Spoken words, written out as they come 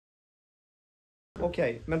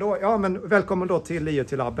Okej, men välkommen då till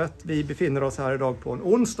IOT-labbet. Vi befinner oss här idag på en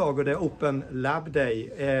onsdag och det är Open Lab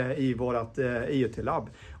Day i vårt IOT-labb.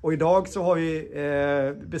 Och idag så har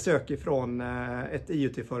vi besök från ett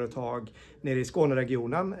IOT-företag nere i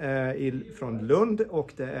Skåneregionen från Lund,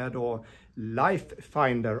 och det är då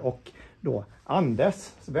LifeFinder och då Anders.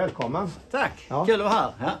 Så välkommen! Tack, kul att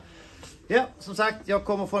vara här. Ja, som sagt, jag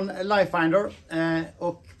kommer från LifeFinder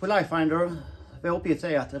och på LifeFinder vår uppgift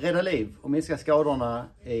är att rädda liv och minska skadorna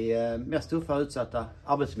i mest tuffa och utsatta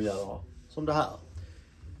arbetsmiljöer som det här.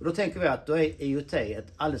 Och då tänker vi att då är IoT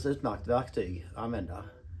ett alldeles utmärkt verktyg att använda.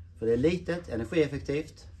 För det är litet,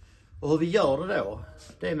 energieffektivt, och hur vi gör det då,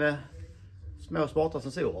 det är med små smarta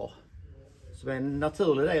sensorer som är en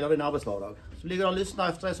naturlig del av din arbetsvardag. Så ligger och lyssnar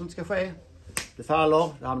efter det som ska ske. Det faller,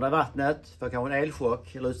 det hamnar i vattnet, för kanske en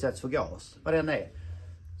elchock eller utsätts för gas, vad den är.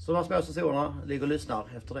 Så de små sensorerna ligger och lyssnar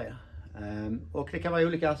efter det. Och det kan vara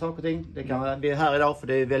olika saker och ting. Det kan vara, vi är här idag för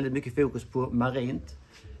det är väldigt mycket fokus på marint.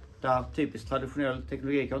 Där typiskt traditionell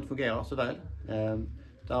teknologi kan inte fungera så väl.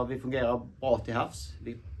 Där vi fungerar bra till havs.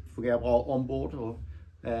 Vi fungerar bra ombord och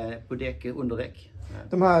på däck och under däck.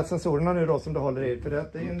 De här sensorerna nu då som du håller i, för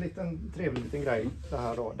det är en liten trevlig liten grej det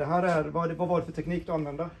här då. Det här är, vad var det för teknik du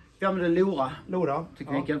använder? Vi använder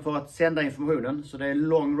LoRa-tekniken för att sända informationen. Så det är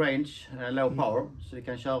long range, low power. Så vi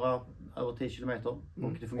kan köra över 10 kilometer.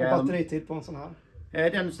 Och det fungerar. Och batteritid på en sån här? Det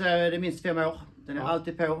är minst 5 år. Den är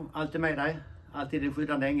alltid på, alltid med dig. Alltid en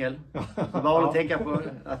skyddande ängel. Så bara att tänka på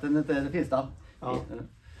att den inte finns där. Ja.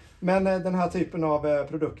 Men den här typen av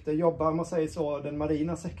produkter, jobbar man säger så, den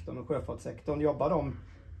marina sektorn och sjöfartssektorn, jobbar de,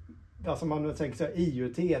 alltså man tänker så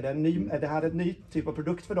IoT, är det här ett ny typ av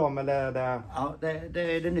produkt för dem eller är det? Ja,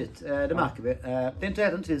 det är nytt, det märker vi. Det är inte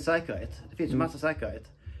att det inte finns säkerhet, det finns ju massa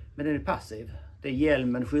säkerhet, men den är passiv. Det är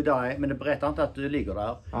hjälmen skyddar dig, men det berättar inte att du ligger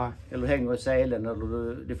där. Eller hänger i selen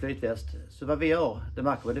eller det är flytväst. Så vad vi gör, det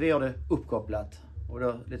märker vi gör det uppkopplat och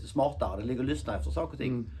då lite smartare. Det ligger och lyssnar efter saker och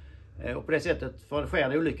ting. Och på det sättet, för det sker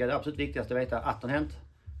en olycka, det är absolut viktigast att veta att den hänt,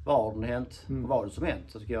 var den hänt och vad som hänt.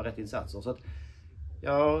 Så ska jag göra rätt insatser. Så att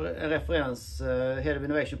jag har en referens, Head of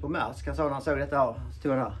Innovation på Mest, han sa när han såg detta här,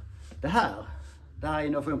 stod här. Det här är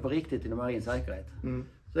innovation på riktigt inom marin säkerhet.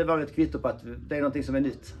 Så det var ett kvitto på att det är någonting som är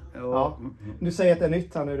nytt. Och, Du säger att det är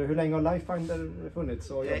nytt här nu. Hur länge har LifeFinder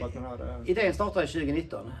funnits och jobbat med den här? Idén startade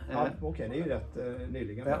 2019. Okej, det är ju rätt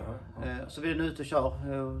nyligen. Så vi är nu ute och kör,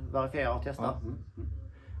 verifierar och testar.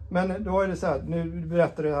 Men då är det så här, nu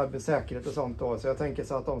berättar du det här med säkerhet och sånt då, så jag tänker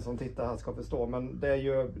så att de som tittar här ska förstå, men det är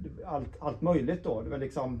ju allt möjligt då. Det är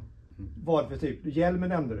liksom, vad för typ, hjälmen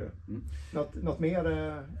nämnde du. Något mer?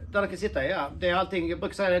 Där du kan sitta, det är allting, jag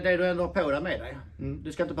brukar säga det du ändå har på dig med dig.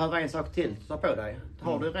 Du ska inte behöva en sak till att ta på dig.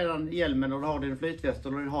 Har du redan hjälmen och du har din flytväst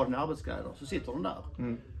eller du har dina arbetskläder så sitter de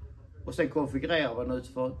där. Och sen konfigurerar den ut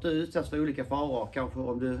för du utsätts för olika faror, kanske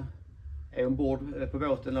om du är ombord på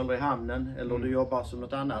båten eller i hamnen eller du jobbar som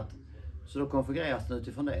något annat. Så då konfigureras den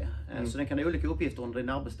utifrån det. Så den kan ha olika uppgifter under din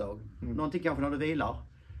arbetsdag. Någonting kanske när du vilar.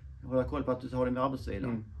 Hålla koll på att du har din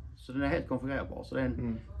arbetsvila. Så den är helt konfigurerbar. Så det är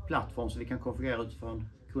en plattform som vi kan konfigurera utifrån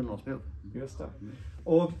kundernas behov. Just det.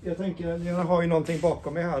 Och jag tänker, jag har ju någonting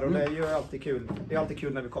bakom mig här och det är ju alltid kul. Det är alltid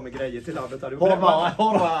kul när vi kommer grejer till labbet. Hårdvara!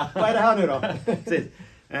 Vad är det här nu då?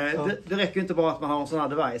 Det räcker inte bara att man har en sån här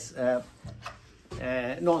device.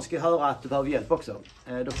 Någon ska höra att du behöver hjälp också.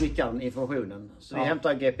 Då skickar den informationen. Så vi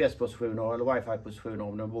hämtar GPS-positioner eller wifi-positioner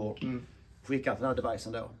om de bor. Skickar till den här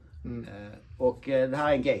devicen då. Och det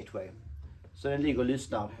här är en gateway. Så den ligger och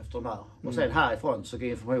lyssnar efter de här. Och sen härifrån så går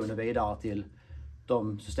informationen vidare till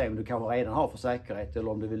de system du kanske redan har för säkerhet.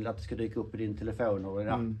 Eller om du vill att det ska dyka upp i din telefon eller din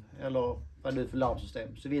app. Eller vad du för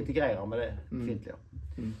larmsystem. Så vi integrerar med det befintliga.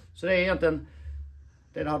 Så det är egentligen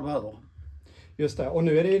det här du behöver. Just det, och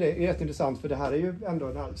nu är det jätteintressant för det här är ju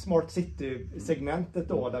ändå det här Smart City-segmentet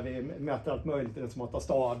då där vi mäter allt möjligt i den smarta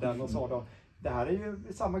staden och så då. Det här är ju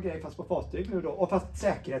samma grej fast på fartyg nu då, och fast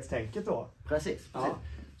säkerhetstänket då. Precis.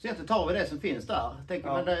 Så egentligen tar vi det som finns där.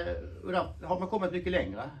 Men där har man kommit mycket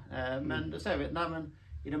längre. Men då säger vi, men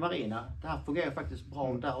i det marina, det här fungerar faktiskt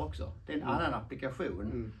bra där också. Det är en annan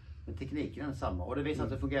applikation, men tekniken är densamma och det visar att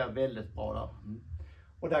det fungerar väldigt bra där.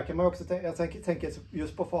 Och där kan man också, jag tänker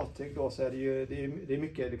just på fartyg då så är det är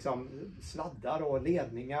mycket liksom sladdar och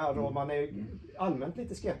ledningar och man är allmänt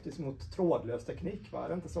lite skeptisk mot trådlös teknik, va? Är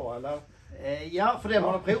det inte så eller? Ja, för det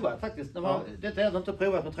har man provat faktiskt. Det är inte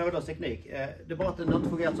provat med trådlös teknik. Det är bara att den inte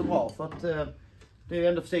fungerar så bra för att det är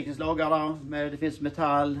ändå försikringslagar där, det finns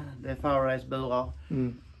metall, det är Faradays burar,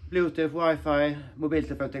 Bluetooth, wifi,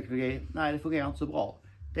 mobiltelefonteknologi. Nej, det fungerar inte så bra.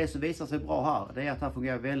 Det som visar sig bra här, det är att det här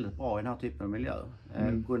fungerar väldigt bra i den här typen av miljö.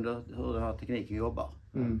 På grund av hur den här tekniken jobbar.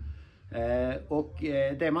 Och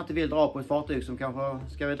det man inte vill dra på ett fartyg som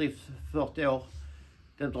kanske ska vara i drift 40 år,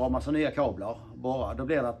 det drar massa nya kablar bara. Då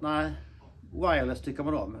blir det att nej, wireless tycker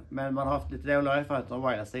man om. Men man har haft lite dåliga erfarenheter av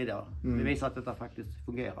wireless tidigare. Det visar att detta faktiskt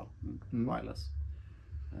fungerar, wireless.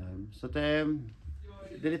 Så det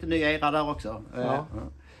är lite ny era där också. Ja.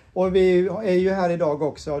 Och vi är ju här idag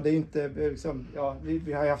också, det är inte liksom,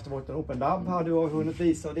 vi har ju haft vårt Open Lab här, du har hunnit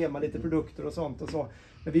visa och dela lite produkter och sånt och så.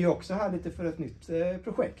 Men vi är också här lite för ett nytt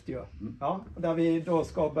projekt ju. Ja, där vi då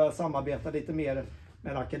ska börja samarbeta lite mer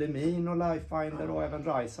med akademin och LifeFinder och även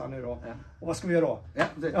RISE här nu då. Ja. Och vad ska vi göra då?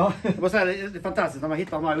 Ja, jag måste säga, det är fantastiskt när man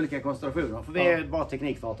hittar de här olika konstellationerna. För vi är bara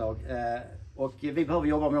teknikföretag. Och vi behöver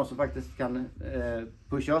jobba med någon som faktiskt kan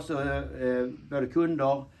pusha oss, både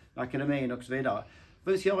kunder, akademin och så vidare.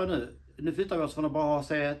 Vad vi ska göra nu? Nu flyttar vi oss från att bara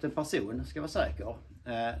säga att en person ska vara säker.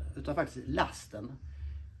 Utan faktiskt lasten.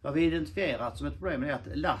 Vad vi identifierat som ett problem är att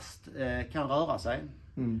last kan röra sig.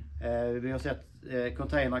 Vi har sett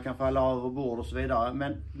container kan falla av och bord och så vidare.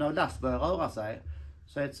 Men när last börjar röra sig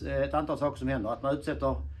så är det ett antal saker som händer. Att man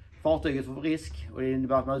utsätter fartyget för risk och det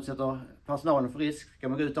innebär att man utsätter personalen för risk. Ska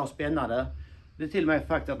man gå ut och spännande. Det är till och med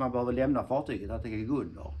faktiskt att man behöver lämna fartyget, att det kan gå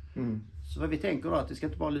under. Så vad vi tänker då att vi ska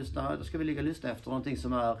inte bara lyssna, då ska vi ligga och lyssna efter någonting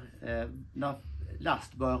som är när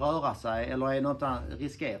last börjar röra sig eller är något annat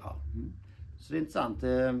riskerar. Så det är intressant.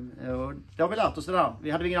 Och det har vi lärt oss det där.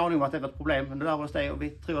 Vi hade ingen aning om att det var ett problem, men det lär oss det och vi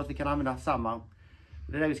tror att vi kan använda samma.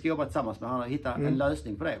 Det är det vi ska jobba tillsammans med och hitta en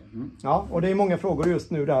lösning på det. Ja, och det är många frågor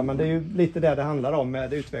just nu där, men det är ju lite det handlar om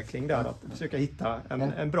med utveckling där, att försöka hitta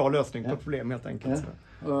en bra lösning på ett problem helt enkelt.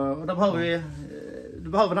 Och då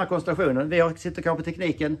behöver den här konstellationen. Vi sitter kanske på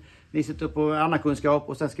tekniken, ni sitter på annan kunskap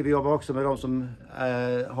och sen ska vi jobba också med de som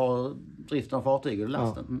har driften av fartyget och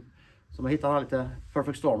lasten. Så man hittar den här lite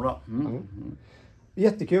perfect storm då.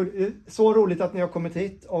 Jättekul. Så roligt att ni har kommit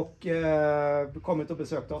hit och kommit och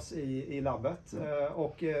besökt oss i labbet.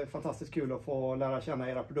 Och fantastiskt kul att få lära känna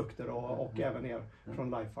era produkter och även er från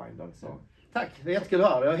LifeFinder. Så. Tack, det är jättekul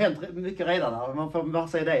att höra. Det har hänt mycket redan här. Man får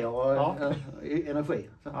massa idéer och energi.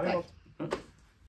 Så, ja, det är gott.